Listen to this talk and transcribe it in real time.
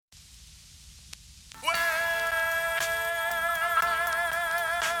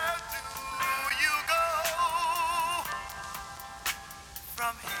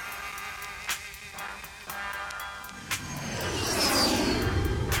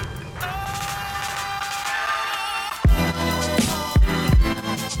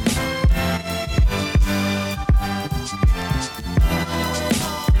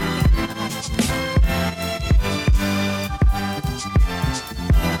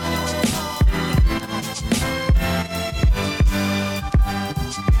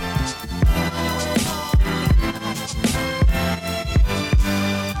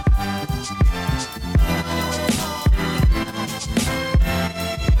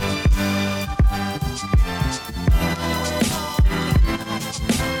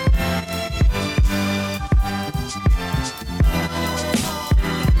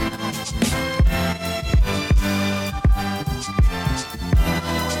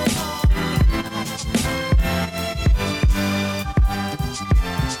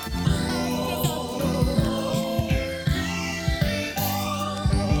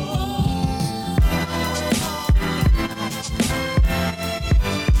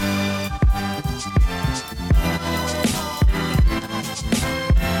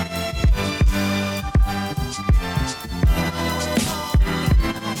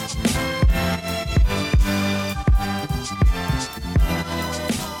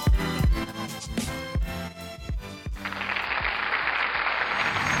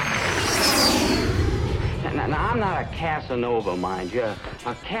a Casanova, mind you.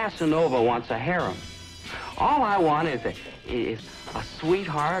 A Casanova wants a harem. All I want is a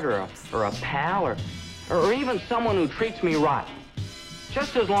sweetheart or a pal or even someone who treats me right.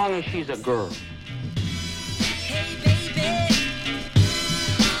 Just as long as she's a girl. Hey, baby.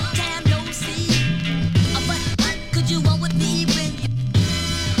 Time no see. What could you want with me when you...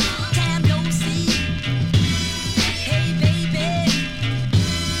 Time no see. Hey, baby.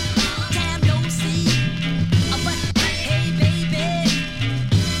 Time no see. Hey, baby.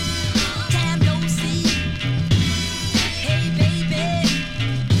 Time no see. Hey, baby.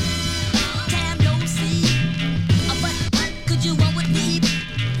 Time no see. What could you want with me?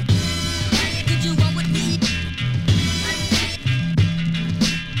 Could you want with me? I'm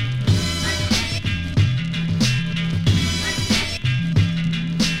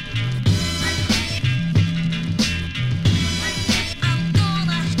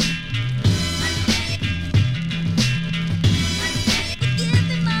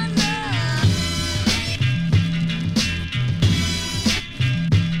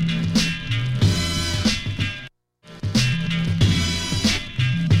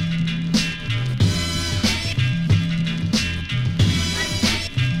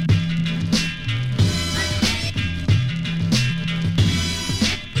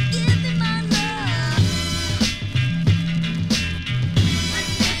gonna give me my love.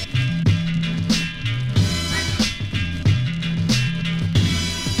 Give me my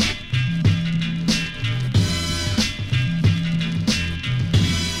love.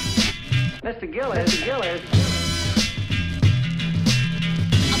 Mr. Gillis.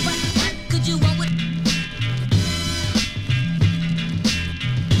 What could you want with?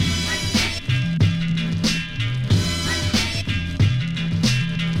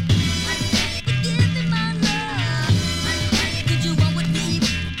 Give me my love. Could you want with me?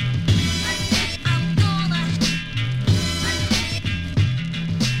 I'm gonna.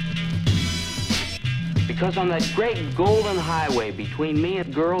 Because on that great golden highway between me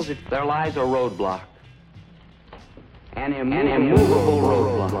and girls, there lies a roadblock. An immovable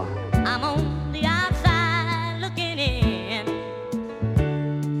roadblock. I'm on the outside looking in.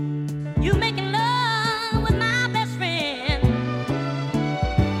 You making love with my best friend.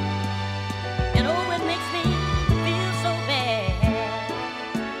 And oh, it makes me feel so bad.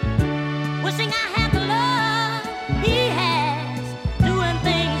 Wishing I had the love he has. Doing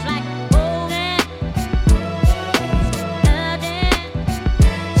things like holding, touching,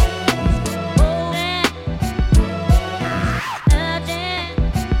 holding, touching,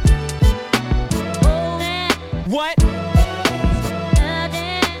 holding. What?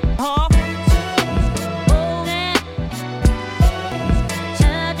 Huh?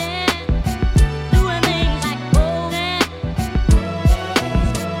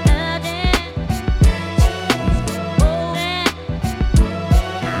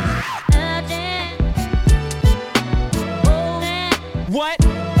 What?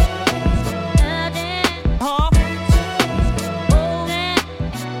 Huh?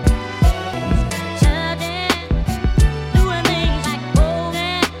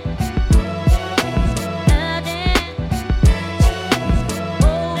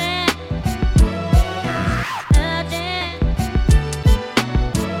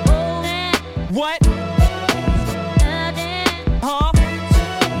 What? Huh?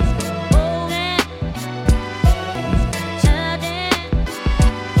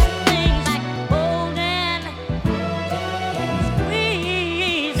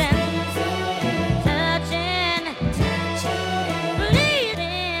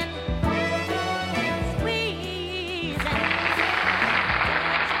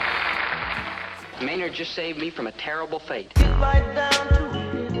 Maynard just saved me from a terrible fate. Get right down to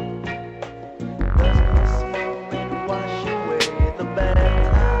it. Does this moment wash away the bad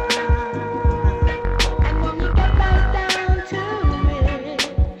times? And when you get right down to it,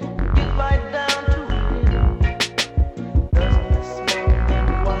 Get right down to it. Does this moment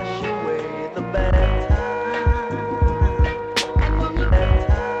wash away the bad times? and when you Bad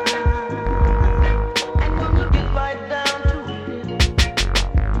times. and when you Get right down to it.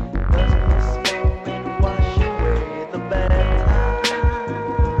 Does this moment wash away the bad times?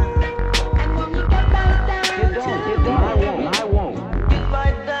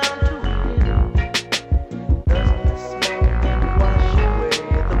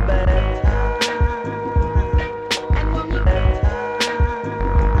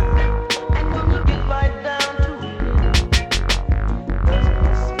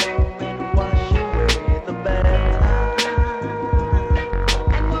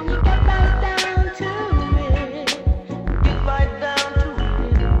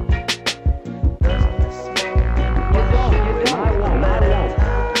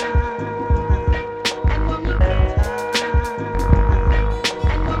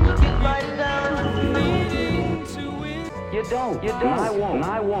 don't. And I won't. And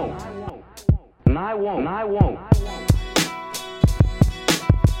I won't. And I won't. And I won't.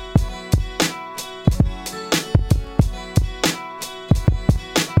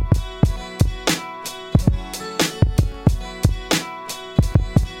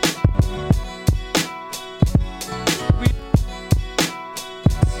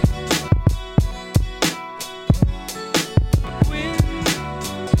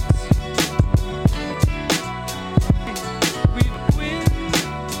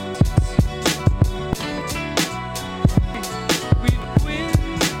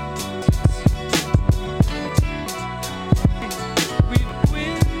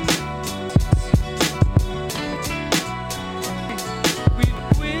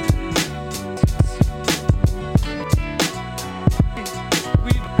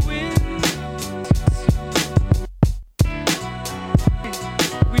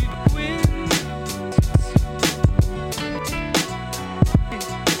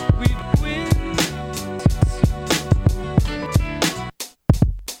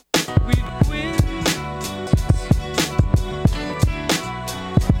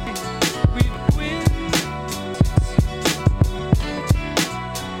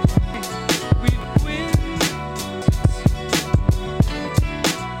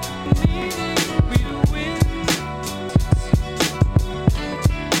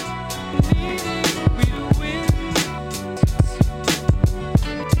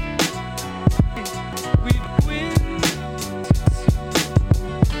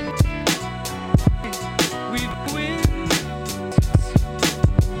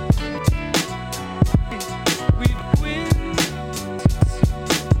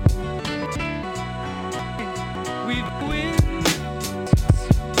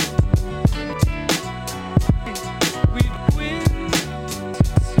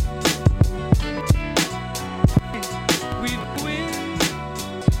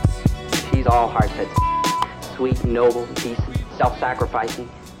 She's all heart, that's sweet, noble, decent, self-sacrificing.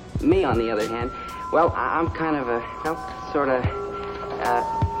 Me, on the other hand, well, I'm kind of a, well, sort of,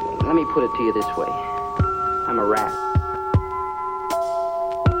 let me put it to you this way. I'm a rat.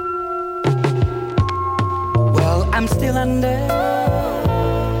 Well, I'm still under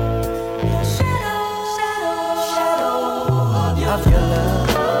shadow of your love.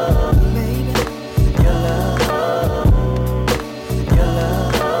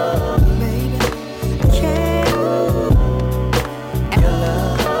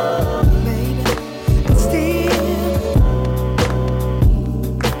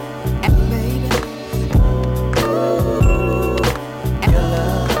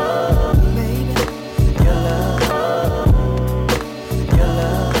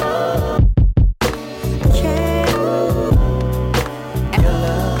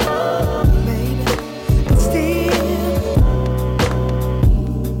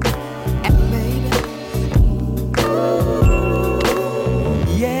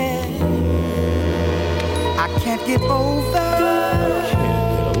 Get over.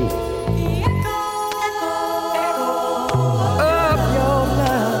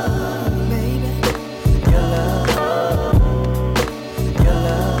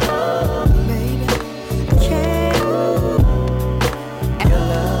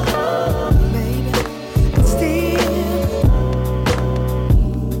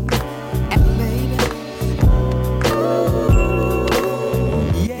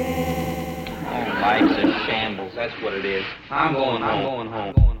 Life's a shambles, that's what it is. I'm going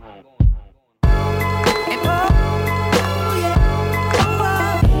home.